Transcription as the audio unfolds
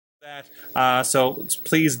So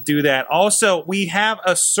please do that. Also, we have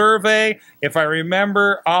a survey. If I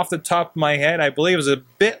remember off the top of my head, I believe it was a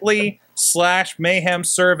bit.ly/mayhem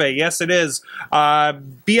survey. Yes, it is.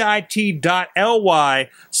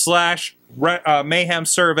 bit.ly/mayhem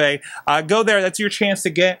survey. Go there. That's your chance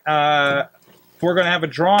to get. We're going to have a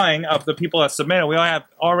drawing of the people that submitted. We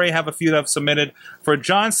already have a few that have submitted for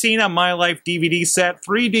John Cena My Life DVD set,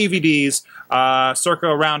 3 DVDs, circa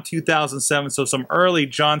around 2007. So some early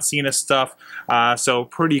John Cena stuff. So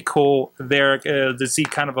pretty cool there to see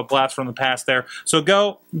kind of a blast from the past there. So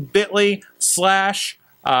go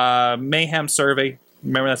bit.ly/mayhem survey.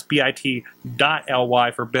 Remember, that's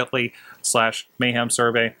bit.ly for bit.ly/mayhem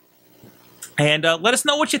survey. And let us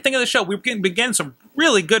know what you think of the show. We've been getting some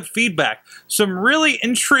really good feedback, some really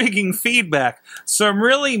intriguing feedback, some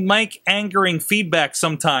really Mike-angering feedback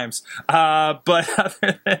sometimes. But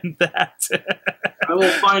other than that... I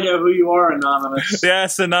will find out who you are, Anonymous.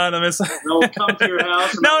 Yes, Anonymous. They'll come to your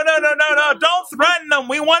house. No. Don't threaten them.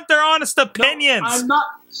 We want their honest opinions. No, I'm not,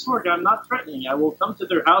 Sorg, I'm not threatening. I will come to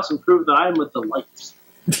their house and prove that I am with the lights.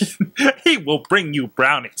 He will bring you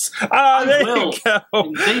brownies. I will.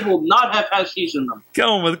 And they will not have hashish in them.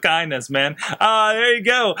 Going with kindness, man. There you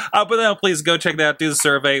go. But then please go check that out. Do the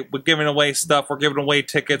survey. We're giving away stuff. We're giving away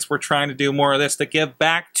tickets. We're trying to do more of this to give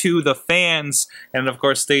back to the fans. And of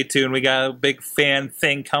course, stay tuned. We got a big fan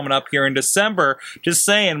thing coming up here in December. Just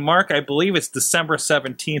saying, Mark, I believe it's December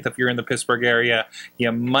 17th. If you're in the Pittsburgh area,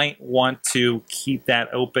 you might want to keep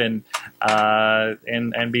that open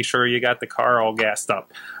and be sure you got the car all gassed up.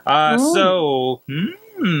 We'll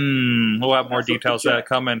have more details that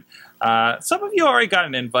coming. Some of you already got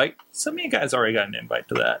an invite. Some of you guys already got an invite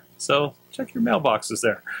to that. So check your mailboxes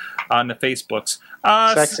there on the Facebooks.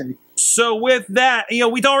 So with that,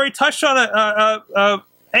 we'd already touched on it.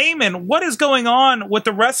 Eamon, what is going on with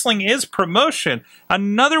the Wrestling Is promotion?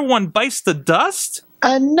 Another one bites the dust?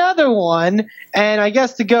 Another one, and I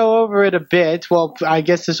guess to go over it a bit, well, I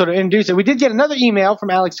guess to sort of introduce it, we did get another email from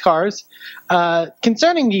Alex Cars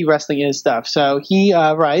concerning the Wrestling Is stuff. So he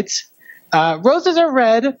writes, roses are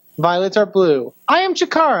red, violets are blue. I am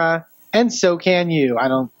Chikara, and so can you.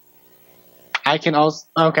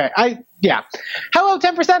 Yeah. Hello,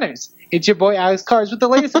 10%ers. It's your boy Alex Cars with the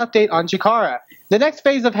latest update on Chikara. The next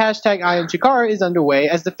phase of hashtag I Am Chikara is underway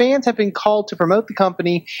as the fans have been called to promote the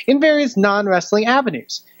company in various non-wrestling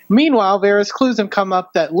avenues. Meanwhile, various clues have come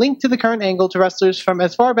up that link to the current angle to wrestlers from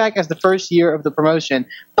as far back as the first year of the promotion.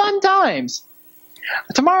 Fun times!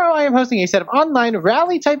 Tomorrow I am hosting a set of online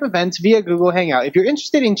rally-type events via Google Hangout. If you're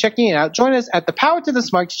interested in checking it out, join us at the Power to the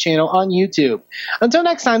Smarts channel on YouTube. Until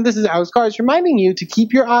next time, this is Alex Cars reminding you to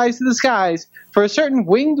keep your eyes to the skies for a certain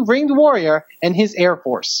winged warrior and his Air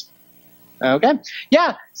Force. Okay.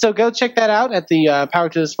 Yeah, so go check that out at the Power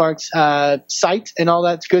to the Smarts site and all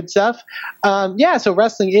that good stuff. So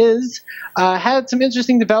Wrestling Is had some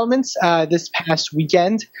interesting developments this past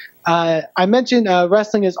weekend. I mentioned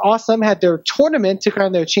Wrestling Is Awesome had their tournament to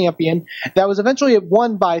crown their champion. That was eventually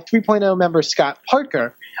won by 3.0 member Scott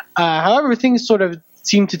Parker. However, things sort of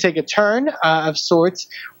seemed to take a turn of sorts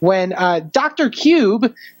when Dr.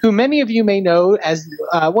 Cube, who many of you may know as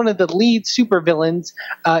one of the lead supervillains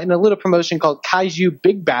in a little promotion called Kaiju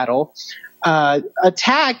Big Battle,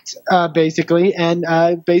 attacked basically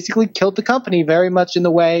killed the company very much in the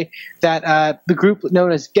way that the group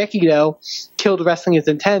known as Gekido killed Wrestling Is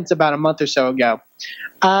Intense about a month or so ago.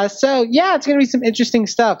 It's going to be some interesting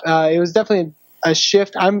stuff. It was definitely a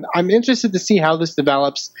shift. I'm interested to see how this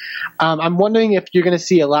develops. I'm wondering if you're going to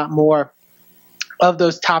see a lot more of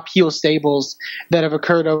those top heel stables that have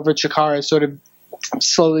occurred over Chikara sort of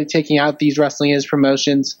slowly taking out these Wrestling Is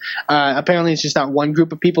promotions. Apparently it's just not one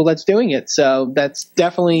group of people that's doing it, so that's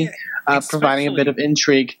definitely providing a bit of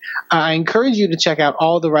intrigue. I encourage you to check out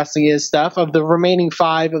all the Wrestling Is stuff of the remaining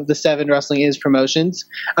 5 of the 7 Wrestling Is promotions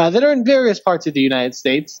that are in various parts of the United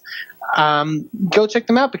States. Go check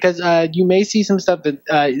them out because you may see some stuff that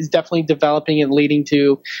is definitely developing and leading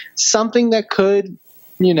to something that could,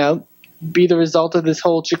 be the result of this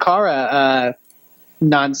whole Chikara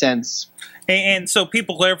nonsense. And so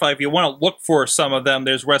people clarify, if you want to look for some of them,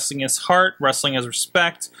 there's Wrestling Is Heart, Wrestling Is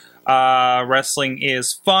Respect, Wrestling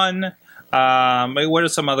Is Fun. What are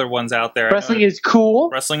some other ones out there? Wrestling Is Cool.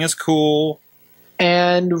 Wrestling Is Cool.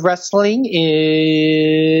 And Wrestling Is...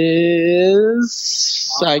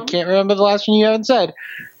 I can't remember the last one you haven't said.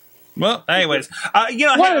 Well, anyways,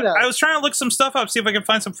 I was trying to look some stuff up, see if I can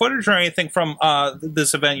find some footage or anything from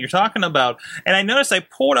this event you're talking about. And I noticed I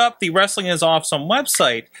pulled up the Wrestling Is Awesome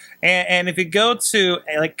website. And if you go to,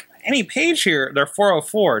 any page here, they're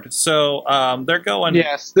 404. So they're going...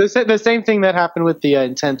 Yes, the same thing that happened with the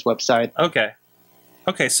Intense website. Okay.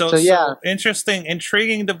 Okay, so yeah. interesting,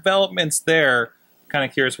 intriguing developments there. Kind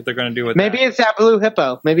of curious what they're going to do with Maybe that. it's that blue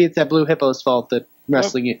hippo. Maybe it's that blue hippo's fault that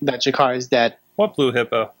that Jakar is dead. What blue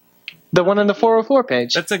hippo? The one on the 404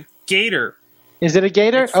 page. That's a gator. Is it a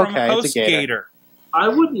gator? It's from okay, it's Host a gator. Gator. I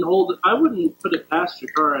wouldn't put it past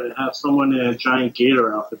Jakara to have someone in a giant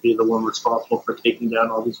gator outfit be the one responsible for taking down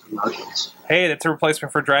all these promotions. Hey, that's a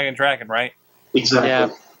replacement for Dragon, right? Exactly.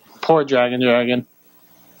 Yeah. Poor Dragon.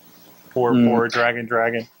 Poor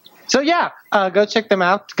Dragon. So yeah, go check them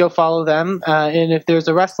out. Go follow them. And if there's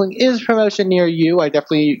a Wrestling Is promotion near you, I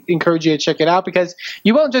definitely encourage you to check it out because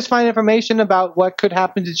you won't just find information about what could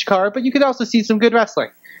happen to Chikara, but you could also see some good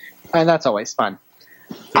wrestling. And that's always fun.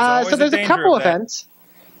 So there's a couple events.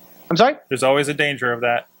 I'm sorry? There's always a danger of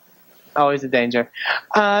that. Always a danger.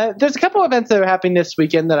 There's a couple events that are happening this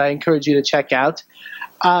weekend that I encourage you to check out.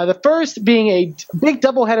 The first being a big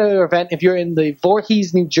doubleheader event if you're in the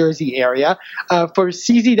Voorhees, New Jersey area for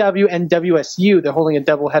CZW and WSU. They're holding a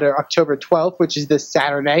doubleheader October 12th, which is this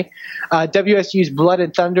Saturday. WSU's Blood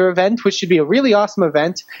and Thunder event, which should be a really awesome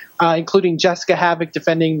event, including Jessica Havoc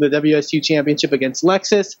defending the WSU championship against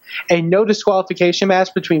Lexus, a no disqualification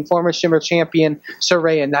match between former Shimmer champion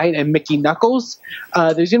Saraya Knight and Mickey Knuckles.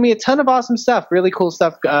 There's going to be a ton of awesome stuff, really cool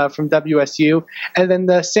stuff from WSU. And then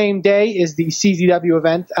the same day is the CZW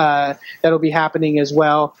event that'll be happening as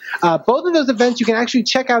well. Both of those events you can actually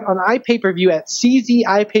check out on iPay-Per-View at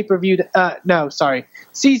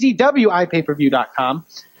CZWiPayPerView.com.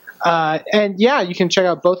 And yeah, you can check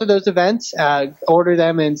out both of those events, order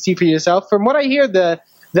them, and see for yourself. From what I hear, that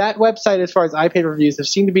website, as far as iPay-Per-Views, they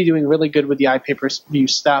seem to be doing really good with the iPay-Per-View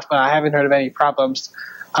stuff. I haven't heard of any problems,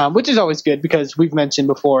 which is always good because we've mentioned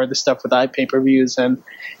before the stuff with iPay-Per-Views and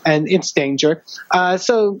its danger.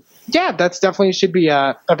 So yeah, that's definitely should be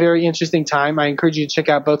a very interesting time. I encourage you to check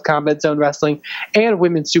out both Combat Zone Wrestling and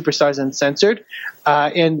Women's Superstars Uncensored.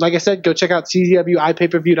 And like I said, go check out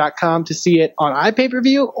CZWiPayPerView.com to see it on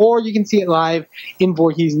iPay-Per-View, or you can see it live in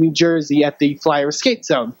Voorhees, New Jersey at the Flyer Skate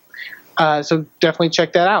Zone. So definitely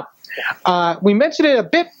check that out. We mentioned it a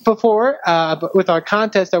bit before with our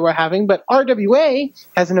contest that we're having, but RWA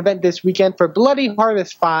has an event this weekend for Bloody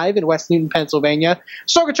Harvest 5 in West Newton, Pennsylvania.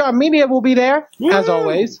 Sorgatron Media will be there, as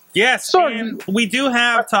always. Yes, and we do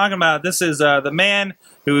have, talking about, this is the man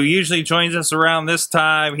who usually joins us around this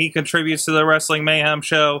time. He contributes to the Wrestling Mayhem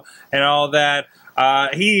show and all that.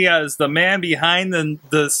 He is the man behind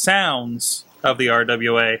the sounds of the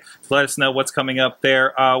RWA. So let us know what's coming up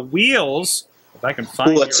there. Wheels... I can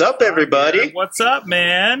find What's up, everybody? Here. What's up,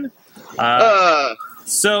 man?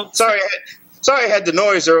 So sorry I had the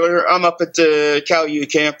noise earlier. I'm up at the Cal U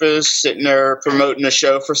campus, sitting there promoting a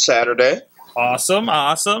show for Saturday. Awesome.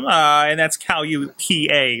 And that's Cal U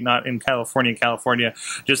PA, not in California.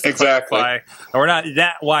 Just to clarify, we're not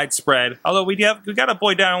that widespread. Although we got a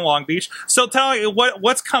boy down in Long Beach. So tell me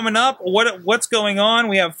what's coming up. What's going on?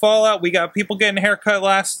 We have Fallout. We got people getting a haircut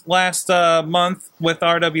last month with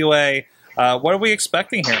RWA. What are we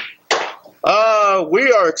expecting here?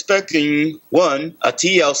 We are expecting, a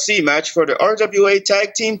TLC match for the RWA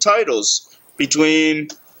Tag Team titles between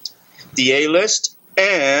the A-List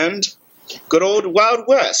and good old Wild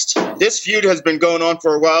West. This feud has been going on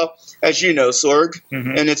for a while, as you know, Sorg,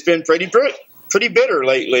 and it's been pretty bitter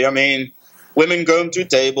lately. I mean, women going through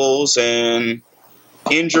tables and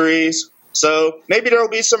injuries, so maybe there will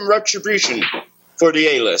be some retribution for the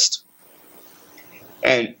A-List.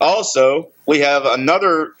 And also, we have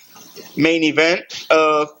another main event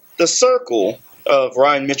of the Circle of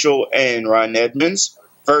Ryan Mitchell and Ryan Edmonds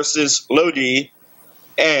versus Lodi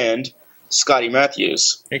and Scotty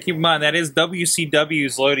Matthews. Hey, keep in mind, that is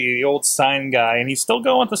WCW's Lodi, the old sign guy, and he's still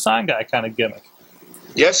going with the sign guy kind of gimmick.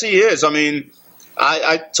 Yes, he is. I mean,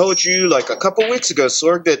 I told you like a couple weeks ago,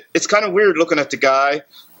 Sorg, that it's kind of weird looking at the guy.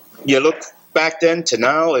 You look back then to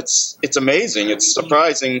now, it's amazing. It's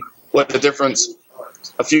surprising what the difference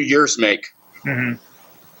a few years make.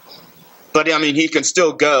 But I mean, he can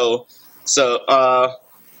still go. So,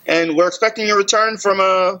 and we're expecting a return from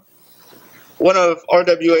one of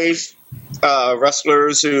RWA's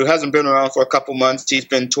wrestlers who hasn't been around for a couple months. He's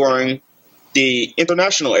been touring the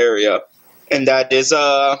international area, and that is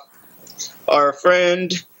our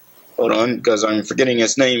friend. Hold on, because I'm forgetting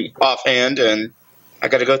his name offhand, and I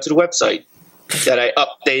got to go to the website that I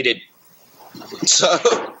updated. So.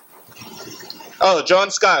 Oh, John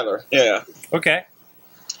Schuyler, yeah. Okay.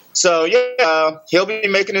 So, yeah, he'll be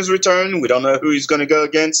making his return. We don't know who he's going to go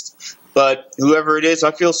against, but whoever it is,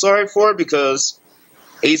 I feel sorry for because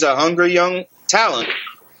he's a hungry young talent.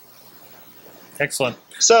 Excellent.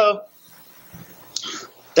 So,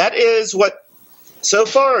 that is what, so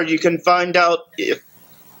far, you can find out if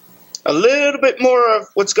a little bit more of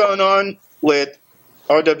what's going on with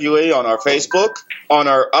RWA on our Facebook, on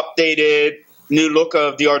our updated new look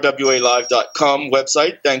of the RWALive.com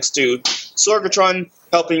website, thanks to Sorgatron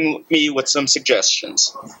helping me with some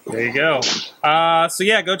suggestions. There you go. So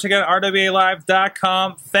yeah, go check out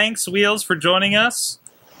RWALive.com. Thanks, Wheels, for joining us.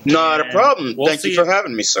 Not a problem. Thank you for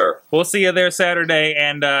having me, sir. We'll see you there Saturday,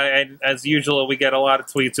 and as usual, we get a lot of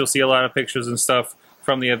tweets. You'll see a lot of pictures and stuff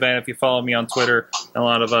from the event if you follow me on Twitter. A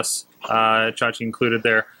lot of us, Chachi included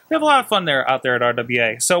there. We have a lot of fun there out there at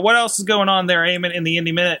RWA. So what else is going on there, Eamon, in the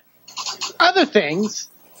Indy Minute? Other things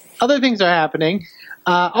are happening.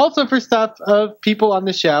 Also for stuff of people on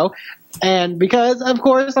the show. And because, of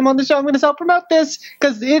course, I'm on the show, I'm going to self-promote this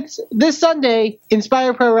because it's this Sunday,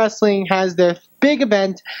 Inspire Pro Wrestling has their big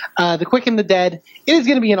event, The Quick and the Dead. It is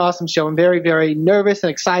going to be an awesome show. I'm very, very nervous and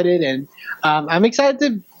excited, and I'm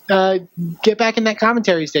excited to get back in that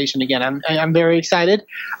commentary station again. I'm very excited.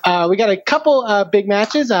 We got a couple big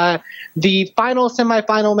matches. The final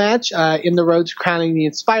semifinal match in the road to crowning the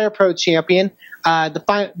Inspire Pro champion.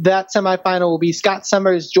 That semifinal will be Scott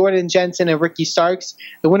Summers, Jordan Jensen, and Ricky Starks.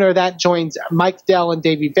 The winner of that joins Mike Dell and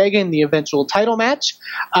Davey Vega in the eventual title match.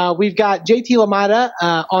 We've got JT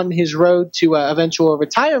LaMotta on his road to eventual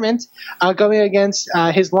retirement, going against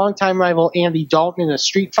his longtime rival Andy Dalton in a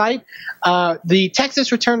street fight. The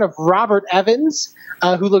Texas return of Robert Evans,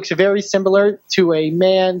 who looks very similar to a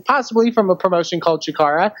man possibly from a promotion called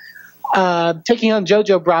Chikara, taking on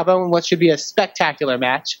JoJo Bravo in what should be a spectacular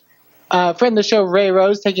match. Friend of the show, Ray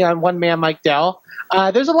Rose, taking on one-man Mike Dell.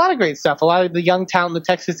 There's a lot of great stuff. A lot of the young talent in the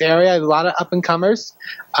Texas area, a lot of up-and-comers.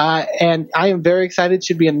 And I am very excited. It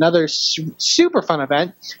should be another super fun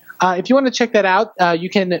event. If you want to check that out, you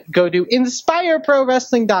can go to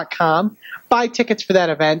InspireProWrestling.com, buy tickets for that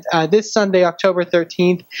event this Sunday, October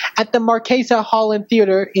 13th, at the Marquesa Hall and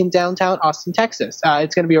Theater in downtown Austin, Texas.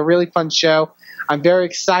 It's going to be a really fun show. I'm very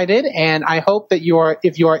excited, and I hope that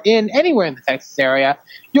if you are in anywhere in the Texas area,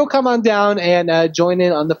 you'll come on down and join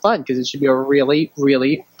in on the fun, because it should be a really,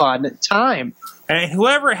 really fun time. And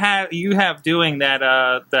whoever you have doing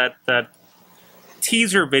that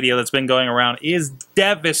teaser video that's been going around is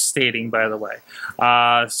devastating, by the way.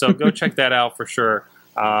 So go check that out for sure.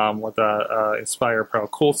 With Inspire Pro,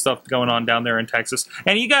 cool stuff going on down there in Texas.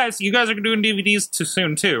 And you guys are doing DVDs too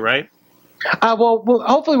soon too, right? Well,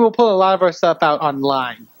 hopefully we'll pull a lot of our stuff out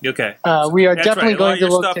online. Okay. We are That's definitely right. going to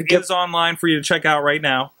look stuff to get is online for you to check out right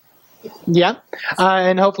now. Yeah,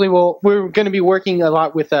 and hopefully we're going to be working a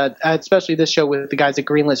lot with, especially this show, with the guys at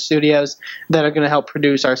Greenlit Studios that are going to help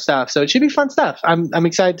produce our stuff. So it should be fun stuff. I'm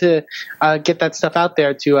excited to get that stuff out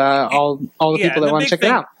there to all the people that want to check it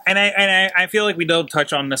out. And I feel like we don't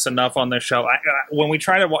touch on this enough on this show. When we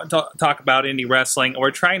try to talk about indie wrestling, we're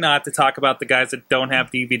trying not to talk about the guys that don't have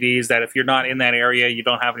DVDs, that if you're not in that area, you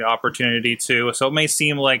don't have the opportunity to. So it may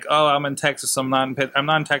seem like, oh, I'm in Texas, I'm not in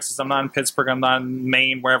Texas, I'm not in Pittsburgh, I'm not in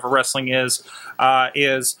Maine, wherever wrestling is.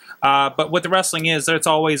 But what the wrestling is, it's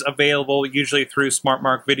always available, usually through Smart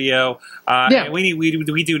Mark Video. And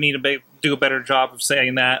we do need to do a better job of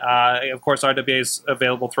saying that. Of course, RWA is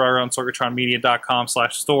available through our own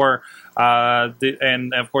sorgatronmedia.com/store.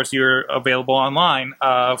 And of course, you're available online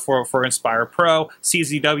for Inspire Pro.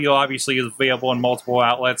 CZW obviously is available in multiple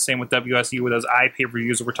outlets. Same with WSU with those iPPV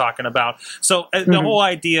reviews that we're talking about. So the whole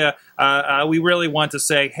idea, we really want to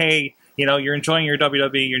say, hey, you're enjoying your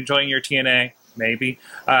WWE, you're enjoying your TNA, maybe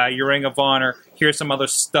your Ring of Honor. Here's some other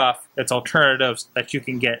stuff that's alternatives that you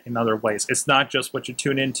can get in other ways. It's not just what you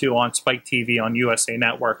tune into on Spike TV on USA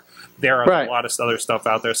Network. There are a lot of other stuff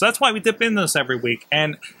out there. So that's why we dip in this every week.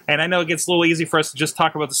 And I know it gets a little easy for us to just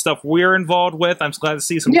talk about the stuff we're involved with. I'm glad to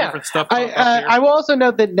see some different stuff. I will also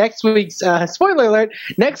note that next week's, spoiler alert,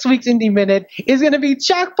 next week's Indy Minute is going to be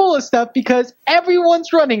chock full of stuff because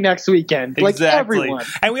everyone's running next weekend. Exactly. Like everyone.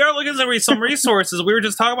 And we are looking at some resources. We were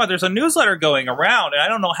just talking about there's a newsletter going around, and I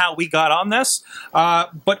don't know how we got on this,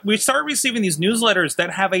 but we started receiving these newsletters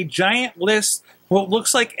that have a giant list, what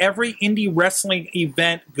looks like every indie wrestling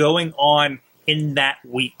event going on in that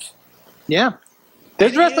week. Yeah.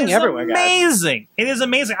 There's wrestling everywhere, guys. Amazing. It is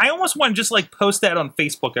amazing. I almost want to just post that on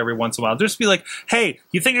Facebook every once in a while. Just be like, hey,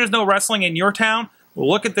 you think there's no wrestling in your town?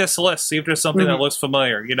 Look at this list. See if there's something that looks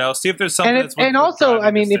familiar. See if there's something that's... And also,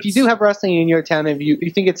 I mean, if you do have wrestling in your town, if you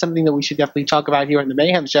think it's something that we should definitely talk about here on the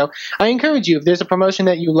Mayhem Show, I encourage you, if there's a promotion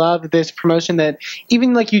that you love, if there's a promotion that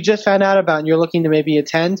even you just found out about and you're looking to maybe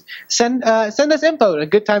attend, send us info at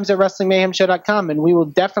goodtimes@wrestlingmayhemshow.com, and we will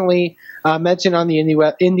definitely mention on the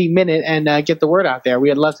Indie Minute and get the word out there.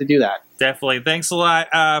 We'd love to do that. Definitely. Thanks a lot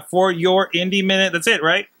for your Indie Minute. That's it,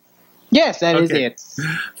 right? Yes, that is Okay. it.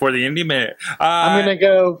 For the Indy Minute. I'm gonna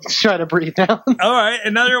go try to breathe now. All right.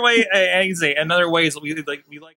 Another way, another way is we like.